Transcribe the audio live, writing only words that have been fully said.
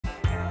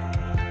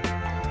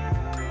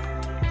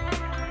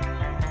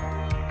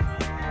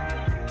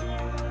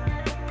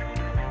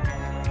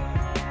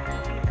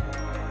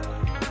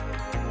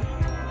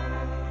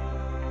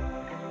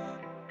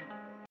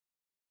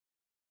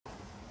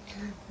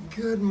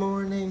Good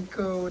morning,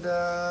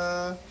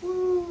 Koda.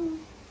 Woo.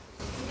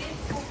 He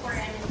didn't cook or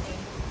anything.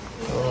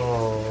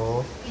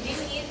 Oh. He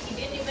didn't eat. He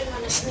didn't even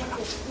want to drink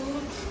his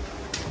food.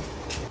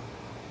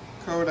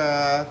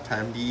 Koda,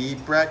 time to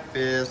eat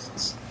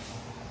breakfast.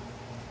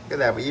 Look at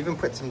that, we even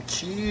put some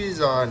cheese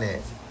on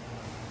it.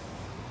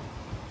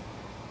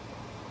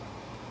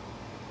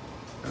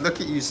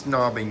 Look at you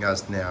snobbing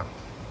us now.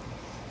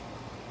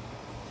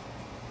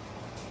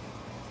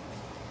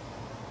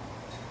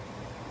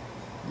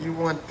 You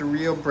want the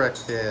real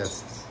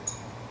breakfast.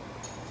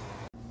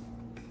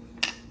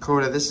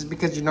 Koda, this is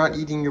because you're not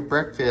eating your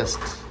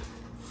breakfast.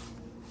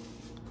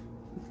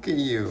 Look at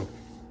you.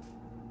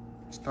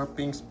 Stop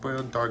being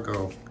spoiled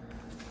doggo.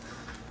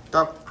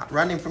 Stop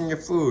running from your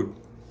food.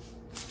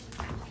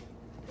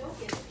 Don't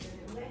get it to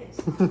him. Let him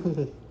start.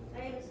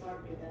 Let him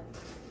start with that.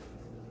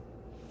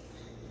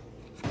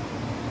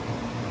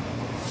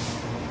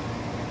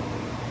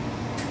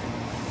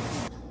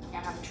 I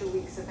have 2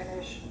 weeks to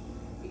finish,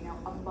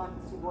 a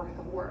month's worth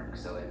of work,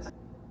 so it's...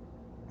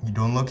 You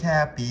don't look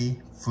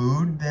happy.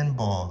 Food, then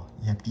ball.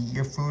 You have to eat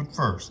your food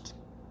first.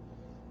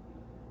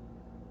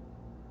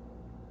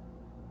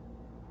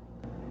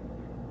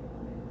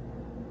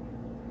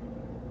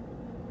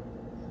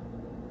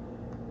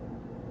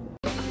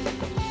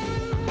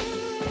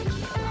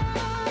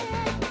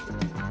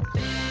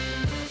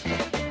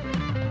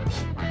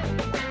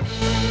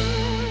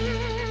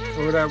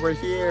 Koda, we're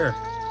here.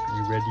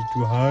 You ready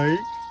to hike?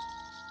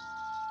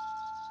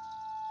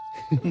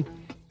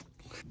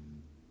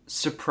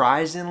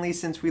 Surprisingly,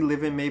 since we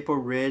live in Maple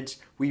Ridge,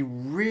 we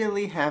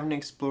really haven't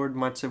explored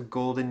much of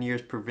Golden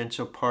Ears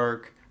Provincial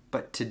Park,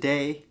 but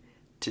today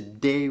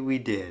we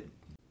did.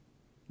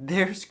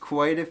 There's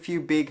quite a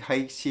few big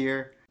hikes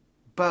here,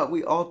 but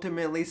we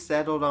ultimately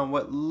settled on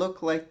what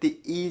looked like the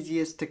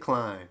easiest to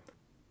climb,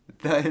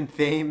 the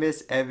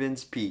infamous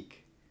Evans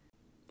Peak.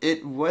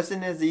 It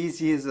wasn't as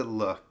easy as it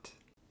looked,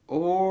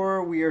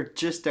 or we are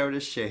just out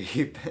of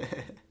shape.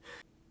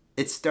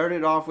 It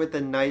started off with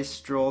a nice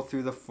stroll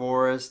through the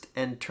forest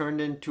and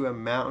turned into a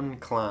mountain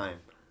climb.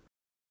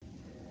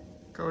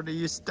 Koda,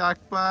 you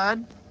stuck,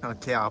 bud?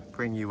 Okay, I'll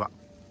bring you up.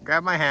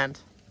 Grab my hand.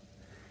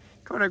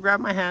 Koda, grab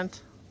my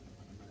hand.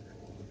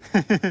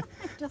 It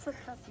doesn't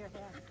press your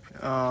hand.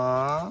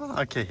 Oh,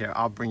 okay, here,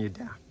 I'll bring you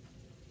down.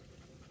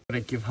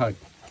 Koda, give a hug.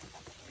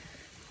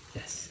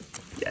 Yes,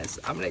 yes,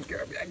 I'm gonna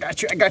grab you. I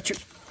got you, I got you,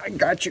 I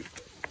got you.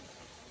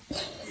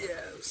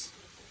 Yes.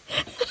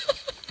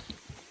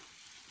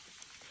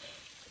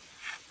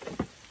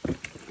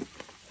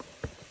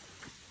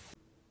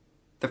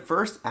 The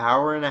first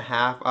hour and a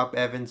half up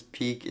Evans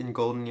Peak in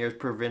Golden Ears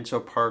Provincial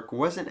Park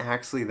wasn't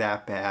actually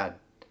that bad.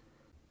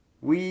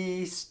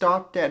 We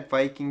stopped at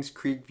Vikings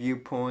Creek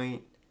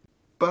Viewpoint,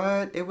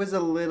 but it was a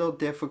little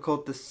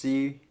difficult to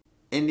see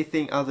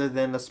anything other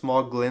than a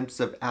small glimpse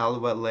of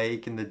Alouette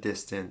Lake in the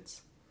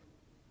distance.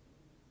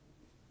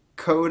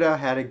 Koda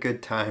had a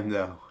good time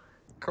though.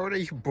 Koda,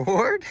 you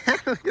bored?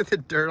 Look at the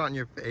dirt on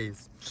your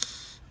face.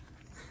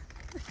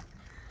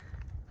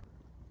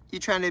 You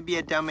trying to be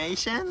a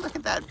Dalmatian? Look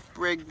at that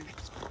big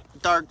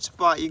dark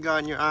spot you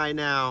got in your eye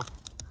now.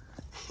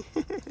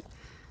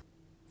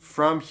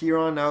 From here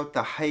on out,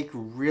 the hike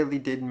really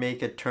did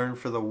make a turn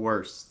for the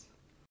worst.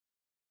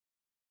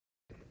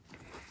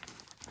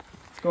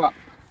 Go up.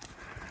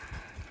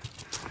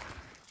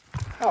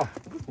 Oh,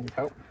 this needs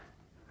help.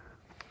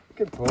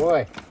 Good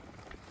boy.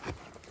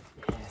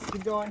 Yes,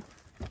 keep going.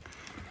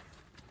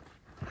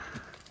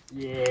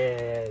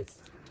 Yes.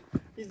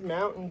 He's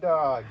mountain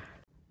dog.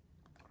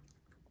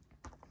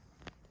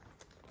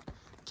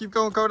 Keep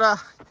going, Koda.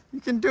 You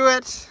can do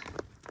it.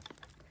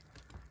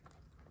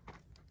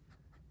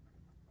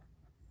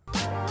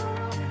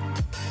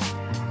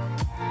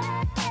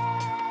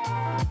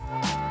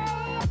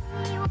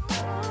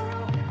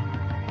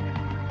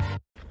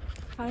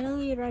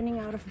 Finally running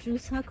out of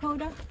juice, huh,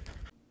 Koda?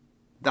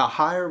 The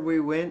higher we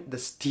went, the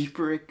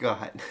steeper it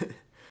got.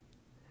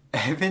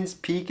 Evans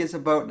Peak is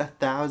about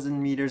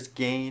 1,000 meters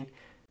gain,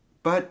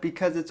 but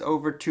because it's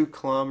over 2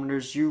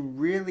 kilometers, you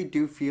really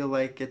do feel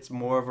like it's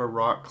more of a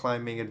rock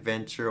climbing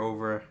adventure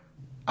over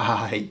a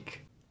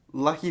hike.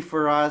 Lucky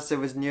for us, it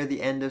was near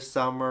the end of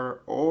summer,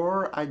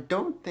 or I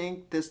don't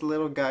think this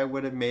little guy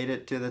would have made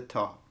it to the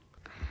top.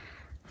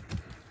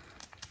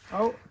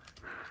 Oh.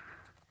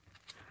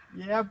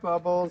 Yeah,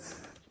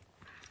 Bubbles.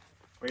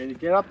 Way to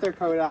get up there,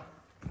 Koda.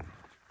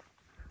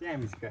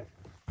 Damn, he's good.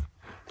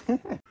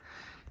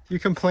 You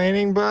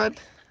complaining, bud?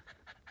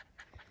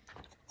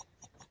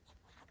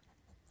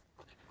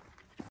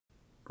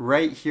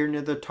 Right here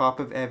near the top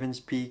of Evans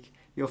Peak,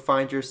 you'll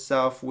find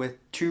yourself with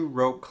 2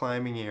 rope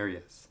climbing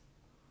areas.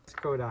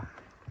 Koda,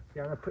 I'm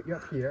gonna put you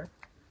up here.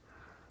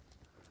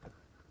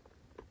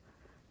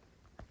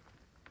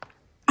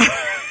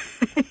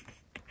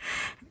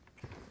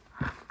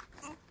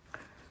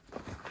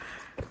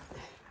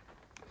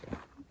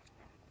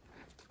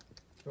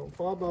 Don't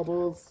fall,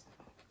 Bubbles.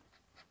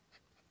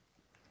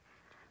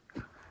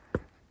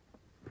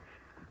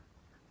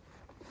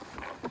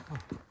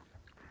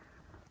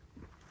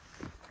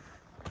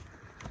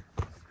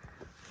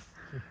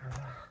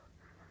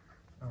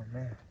 Oh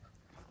man.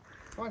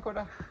 Come on,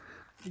 Koda.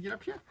 Can you get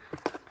up here?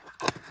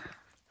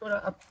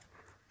 Koda, up.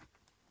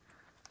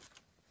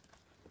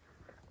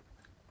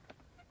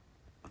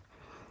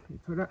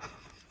 Koda,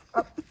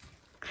 up.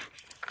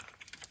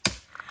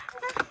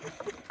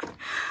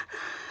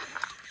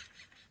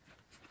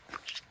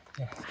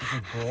 Yeah,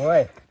 good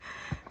boy.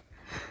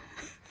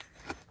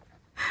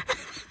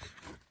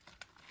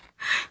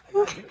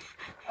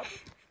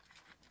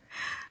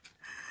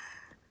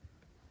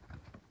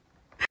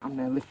 I'm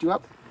gonna lift you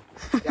up.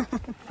 Yeah.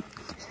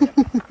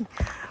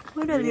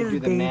 What We're gonna do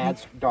the mad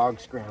dog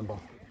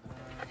scramble.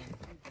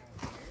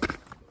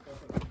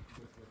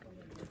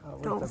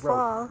 Don't the rope?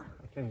 fall.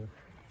 Okay.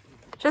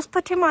 Just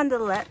put him on the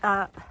like,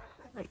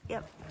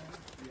 yep.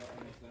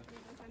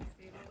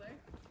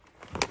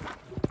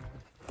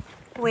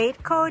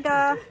 Wait,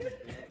 Koda.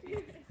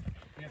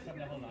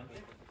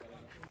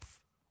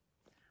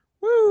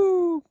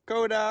 Woo!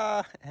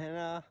 Koda!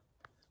 And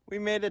we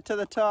made it to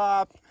the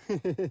top.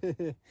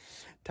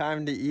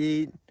 Time to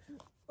eat.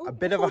 A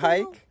bit of a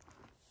hike.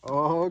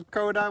 Oh,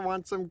 Koda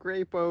wants some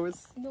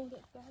grapos. No,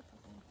 that's bad.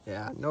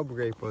 Yeah, no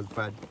grapos,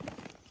 bud.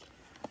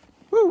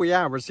 Woo,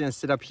 yeah, we're just gonna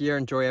sit up here,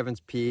 enjoy Evans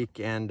Peak,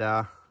 and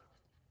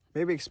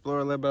maybe explore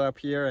a little bit up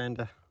here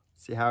and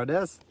see how it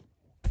is.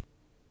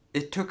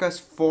 It took us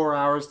 4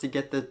 hours to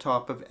get to the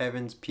top of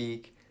Evans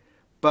Peak,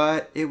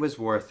 but it was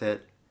worth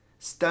it.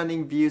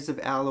 Stunning views of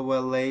Aloha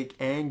Lake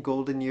and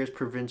Golden Ears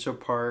Provincial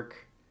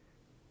Park.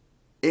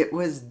 It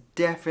was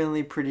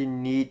definitely pretty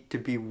neat to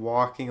be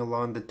walking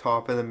along the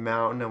top of the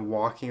mountain and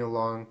walking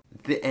along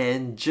the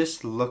end,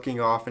 just looking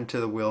off into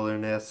the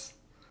wilderness.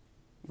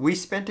 We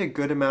spent a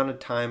good amount of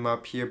time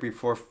up here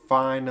before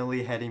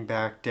finally heading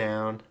back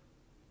down.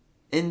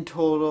 In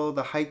total,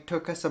 the hike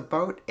took us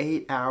about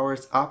 8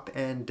 hours up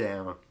and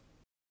down.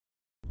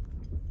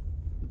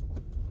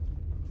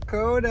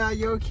 Koda,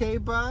 you okay,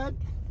 bud?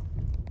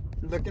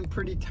 Looking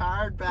pretty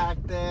tired back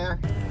there.